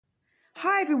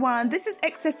Hi everyone, this is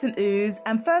Excess and Ooze,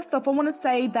 and first off I want to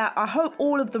say that I hope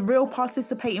all of the real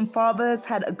participating fathers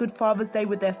had a good Father's Day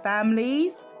with their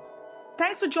families.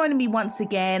 Thanks for joining me once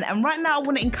again, and right now I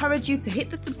want to encourage you to hit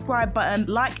the subscribe button,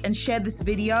 like and share this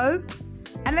video,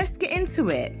 and let's get into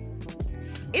it.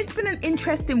 It's been an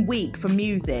interesting week for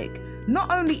music.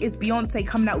 Not only is Beyonce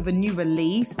coming out with a new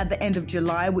release at the end of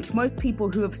July, which most people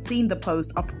who have seen the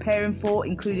post are preparing for,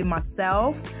 including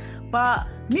myself, but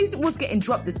music was getting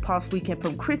dropped this past weekend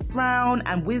from Chris Brown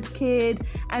and Wizkid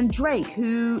and Drake,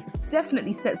 who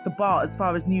definitely sets the bar as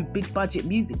far as new big budget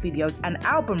music videos and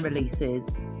album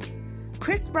releases.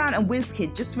 Chris Brown and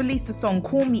Wizkid just released the song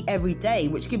Call Me Every Day,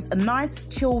 which gives a nice,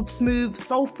 chilled, smooth,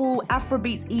 soulful,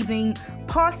 Afrobeats evening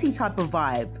party type of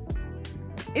vibe.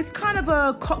 It's kind of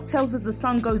a cocktails as the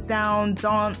sun goes down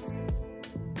dance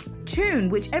tune,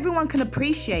 which everyone can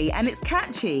appreciate, and it's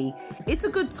catchy. It's a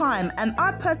good time, and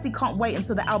I personally can't wait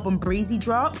until the album Breezy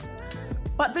drops.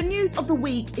 But the news of the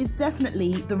week is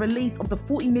definitely the release of the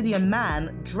 40 Million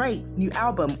Man, Drake's new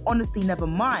album, Honestly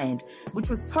Nevermind, which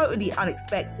was totally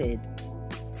unexpected.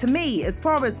 To me, as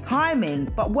far as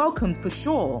timing, but welcomed for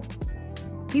sure.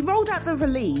 He rolled out the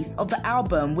release of the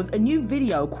album with a new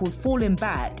video called Falling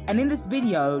Back, and in this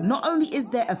video, not only is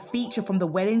there a feature from The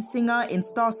Wedding Singer in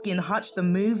Starsky and Hutch the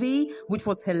movie, which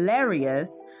was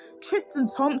hilarious, Tristan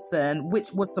Thompson,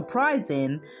 which was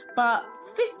surprising, but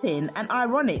fitting and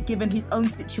ironic given his own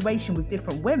situation with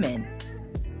different women.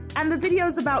 And the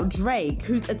video's about Drake,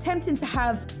 who's attempting to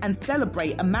have and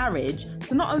celebrate a marriage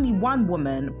to not only one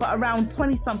woman, but around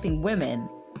 20-something women.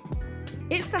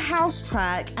 It's a house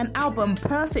track, an album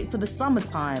perfect for the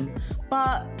summertime,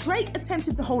 but Drake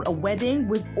attempting to hold a wedding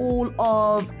with all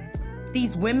of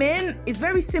these women is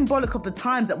very symbolic of the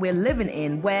times that we're living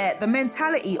in, where the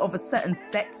mentality of a certain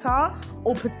sector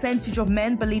or percentage of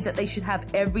men believe that they should have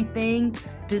everything,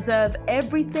 deserve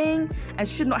everything, and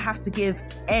should not have to give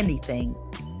anything.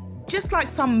 Just like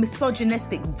some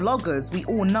misogynistic vloggers we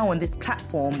all know on this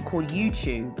platform called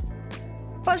YouTube.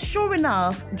 But sure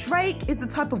enough, Drake is the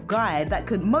type of guy that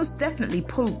could most definitely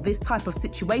pull this type of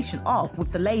situation off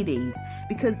with the ladies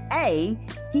because A,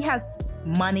 he has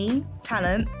money,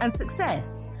 talent, and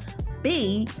success.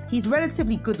 B, he's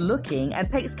relatively good looking and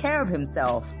takes care of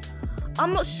himself.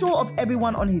 I'm not sure of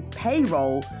everyone on his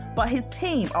payroll, but his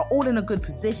team are all in a good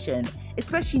position,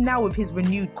 especially now with his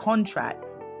renewed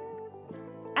contract.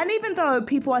 And even though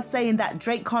people are saying that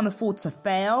Drake can't afford to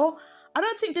fail, I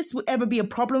don't think this would ever be a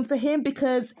problem for him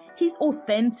because he's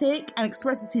authentic and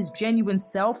expresses his genuine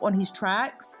self on his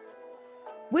tracks.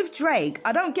 With Drake,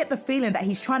 I don't get the feeling that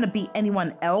he's trying to beat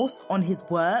anyone else on his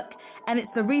work, and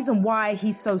it's the reason why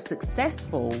he's so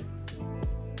successful.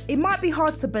 It might be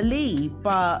hard to believe,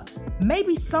 but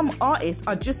maybe some artists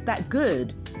are just that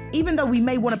good, even though we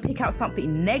may want to pick out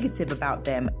something negative about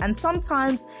them, and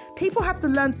sometimes people have to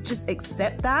learn to just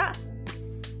accept that.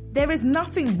 There is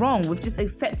nothing wrong with just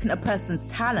accepting a person's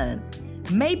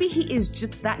talent. Maybe he is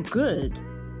just that good.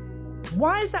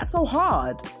 Why is that so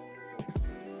hard?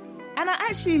 And I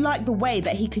actually like the way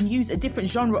that he can use a different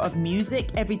genre of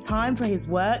music every time for his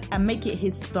work and make it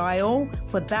his style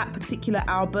for that particular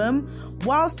album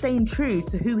while staying true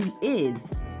to who he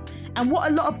is. And what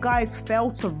a lot of guys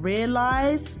fail to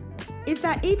realize is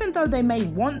that even though they may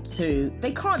want to,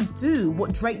 they can't do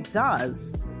what Drake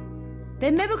does. They're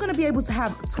never going to be able to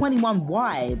have 21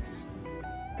 wives,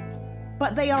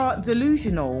 but they are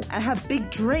delusional and have big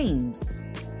dreams.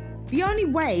 The only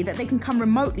way that they can come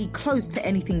remotely close to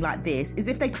anything like this is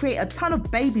if they create a ton of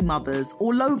baby mothers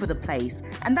all over the place,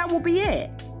 and that will be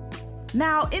it.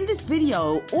 Now, in this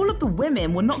video, all of the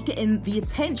women were not getting the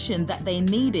attention that they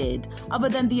needed, other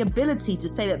than the ability to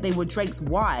say that they were Drake's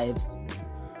wives.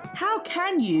 How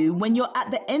can you when you're at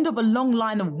the end of a long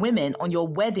line of women on your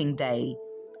wedding day?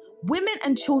 Women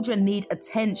and children need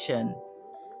attention.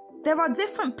 There are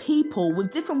different people with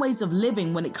different ways of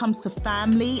living when it comes to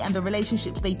family and the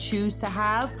relationships they choose to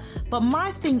have. But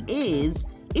my thing is,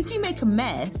 if you make a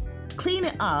mess, clean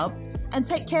it up and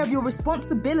take care of your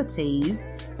responsibilities,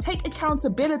 take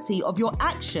accountability of your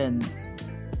actions.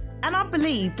 And I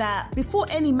believe that before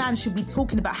any man should be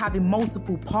talking about having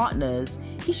multiple partners,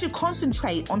 he should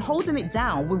concentrate on holding it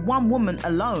down with one woman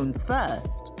alone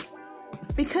first.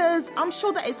 Because I'm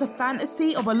sure that it's a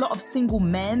fantasy of a lot of single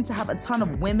men to have a ton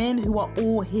of women who are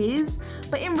all his,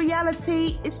 but in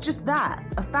reality, it's just that,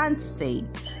 a fantasy,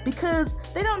 because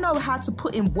they don't know how to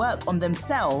put in work on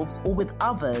themselves or with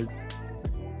others.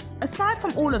 Aside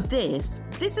from all of this,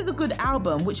 this is a good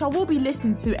album which I will be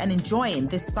listening to and enjoying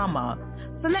this summer,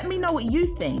 so let me know what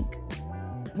you think.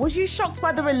 Was you shocked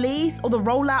by the release or the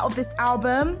rollout of this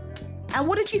album? And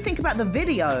what did you think about the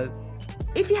video?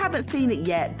 If you haven't seen it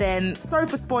yet, then sorry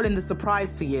for spoiling the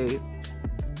surprise for you.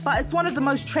 But it's one of the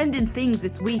most trending things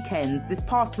this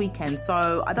past weekend,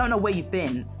 so I don't know where you've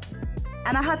been.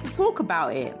 And I had to talk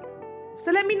about it.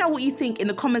 So let me know what you think in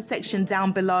the comment section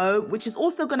down below, which is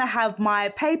also going to have my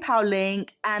PayPal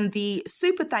link and the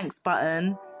super thanks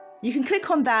button. You can click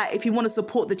on that if you want to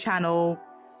support the channel.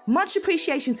 Much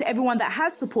appreciation to everyone that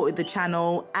has supported the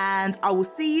channel, and I will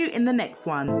see you in the next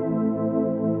one.